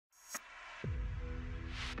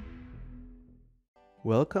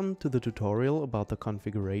Welcome to the tutorial about the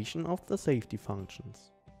configuration of the safety functions.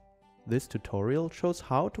 This tutorial shows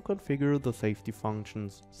how to configure the safety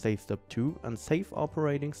functions SafeStop2 and Safe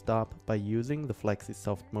Operating Stop by using the Flexi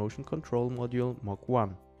Soft Motion Control Module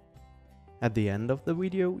MOC1. At the end of the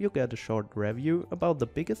video you get a short review about the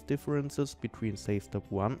biggest differences between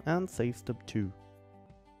SafeStop1 and SafeStop2.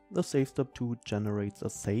 The SafeStop2 generates a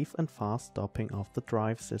safe and fast stopping of the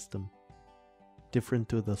drive system. Different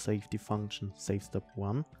to the safety function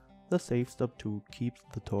SafeStop1, the SafeStop2 keeps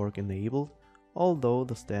the torque enabled, although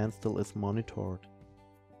the standstill is monitored.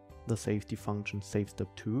 The safety function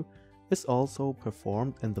SafeStop2 is also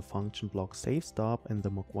performed in the function block SafeStop in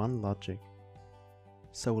the MOC1 logic.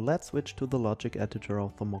 So let's switch to the logic editor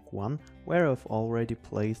of the MOC1, where I've already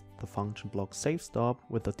placed the function block SafeStop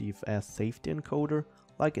with the DFS safety encoder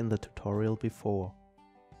like in the tutorial before.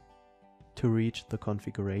 To reach the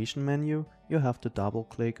configuration menu, you have to double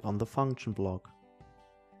click on the function block.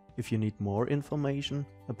 If you need more information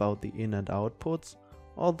about the in and outputs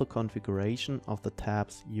or the configuration of the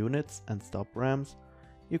tabs units and stop ramps,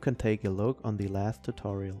 you can take a look on the last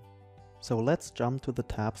tutorial. So let's jump to the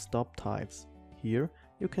tab stop types. Here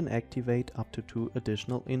you can activate up to 2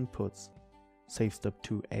 additional inputs,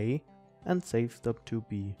 SafeStop2A and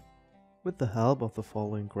SafeStop2B. With the help of the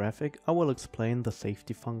following graphic, I will explain the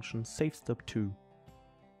safety function SafeStop2.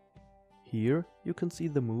 Here you can see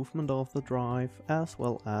the movement of the drive as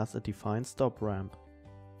well as a defined stop ramp.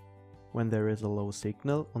 When there is a low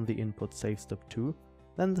signal on the input SafeStop2,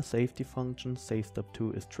 then the safety function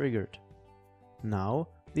SafeStop2 is triggered. Now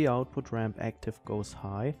the output ramp active goes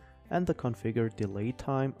high and the configured delay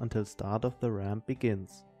time until start of the ramp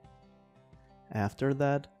begins. After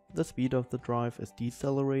that, the speed of the drive is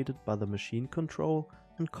decelerated by the machine control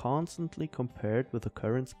and constantly compared with the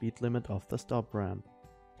current speed limit of the stop ramp.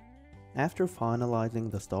 After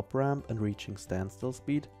finalizing the stop ramp and reaching standstill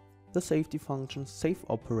speed, the safety function Safe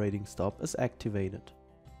Operating Stop is activated.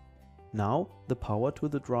 Now the power to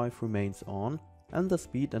the drive remains on and the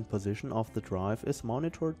speed and position of the drive is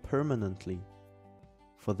monitored permanently.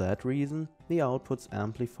 For that reason, the outputs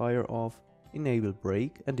amplifier off, enable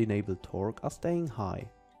brake and enable torque are staying high.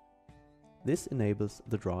 This enables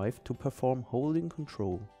the drive to perform holding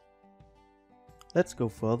control. Let's go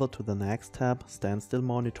further to the next tab, Standstill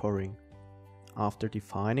Monitoring. After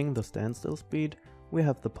defining the standstill speed, we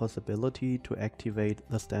have the possibility to activate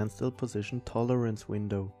the standstill position tolerance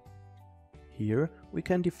window. Here we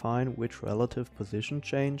can define which relative position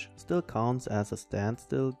change still counts as a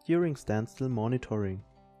standstill during standstill monitoring.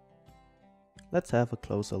 Let's have a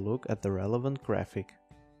closer look at the relevant graphic.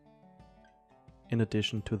 In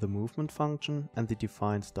addition to the movement function and the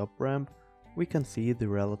defined stop ramp, we can see the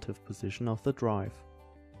relative position of the drive.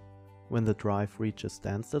 When the drive reaches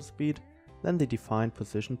standstill speed, then the defined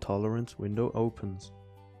position tolerance window opens.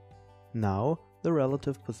 Now the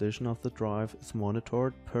relative position of the drive is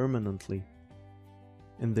monitored permanently.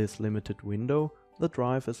 In this limited window, the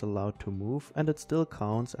drive is allowed to move and it still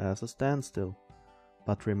counts as a standstill.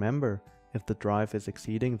 But remember, if the drive is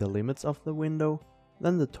exceeding the limits of the window,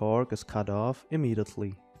 then the torque is cut off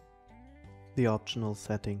immediately. The optional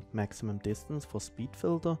setting Maximum Distance for Speed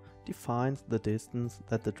Filter defines the distance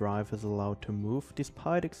that the drive is allowed to move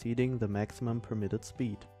despite exceeding the maximum permitted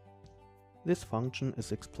speed. This function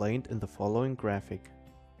is explained in the following graphic.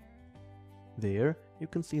 There you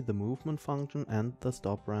can see the movement function and the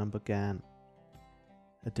stop ramp again.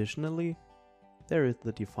 Additionally, there is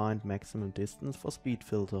the defined maximum distance for speed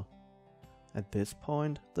filter. At this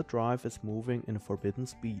point, the drive is moving in forbidden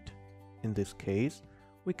speed. In this case,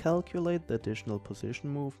 we calculate the additional position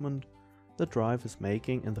movement the drive is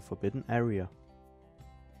making in the forbidden area.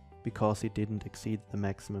 Because it didn't exceed the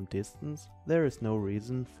maximum distance, there is no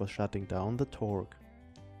reason for shutting down the torque.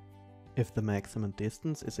 If the maximum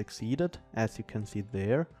distance is exceeded, as you can see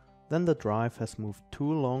there, then the drive has moved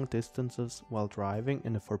too long distances while driving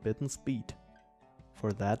in a forbidden speed.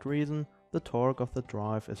 For that reason, the torque of the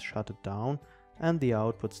drive is shut down and the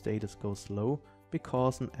output status goes low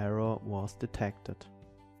because an error was detected.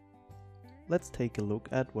 Let's take a look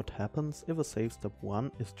at what happens if a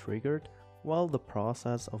SafeStop1 is triggered while the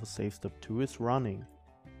process of a SafeStop2 is running.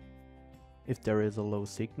 If there is a low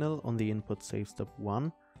signal on the input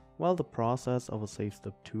SafeStop1 while the process of a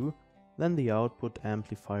SafeStop2, then the output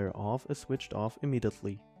amplifier off is switched off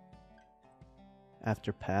immediately.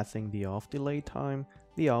 After passing the off delay time,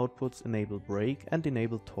 the outputs enable brake and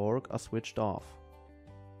enable torque are switched off.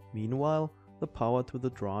 Meanwhile, the power to the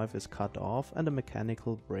drive is cut off and a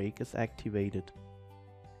mechanical brake is activated.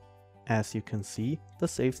 As you can see, the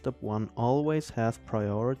SafeStop1 always has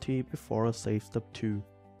priority before a SafeStop2.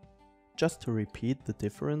 Just to repeat the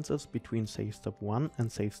differences between Safe Step 1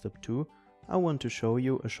 and Safe Step 2, I want to show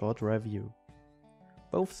you a short review.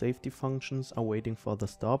 Both safety functions are waiting for the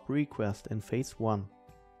stop request in phase 1.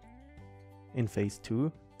 In phase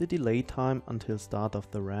 2, the delay time until start of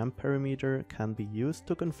the ramp parameter can be used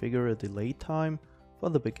to configure a delay time for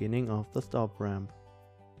the beginning of the stop ramp.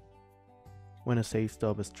 When a safe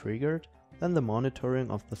stop is triggered, then the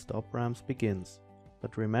monitoring of the stop ramps begins.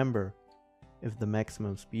 But remember, if the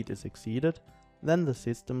maximum speed is exceeded, then the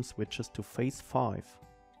system switches to phase 5.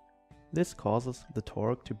 This causes the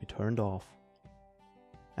torque to be turned off.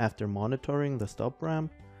 After monitoring the stop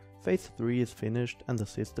ramp, phase 3 is finished and the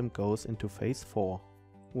system goes into phase 4.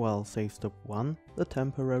 While Safe Step 1, the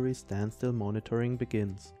temporary standstill monitoring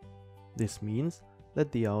begins. This means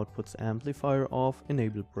that the outputs amplifier off,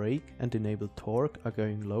 enable brake and enable torque are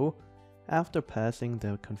going low after passing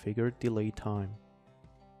their configured delay time.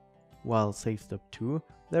 While Safe Step 2,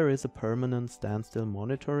 there is a permanent standstill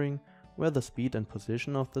monitoring where the speed and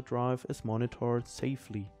position of the drive is monitored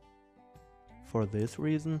safely. For this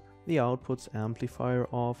reason, the outputs amplifier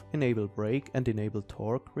off, enable brake and enable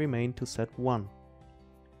torque remain to set 1.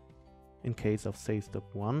 In case of Safe Step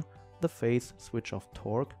 1, the phase switch of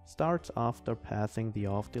torque starts after passing the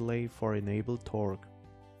off delay for enabled torque.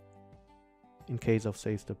 In case of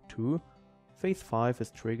Safe Step 2, phase 5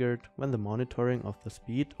 is triggered when the monitoring of the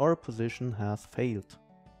speed or position has failed.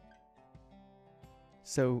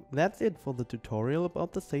 So that's it for the tutorial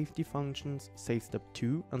about the safety functions Safe Step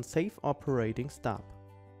 2 and Safe Operating Stop.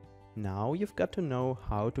 Now you've got to know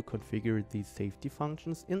how to configure these safety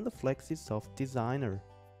functions in the Flexi Soft Designer.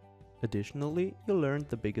 Additionally, you learned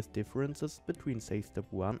the biggest differences between Safe Step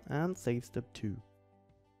 1 and Safe Step 2.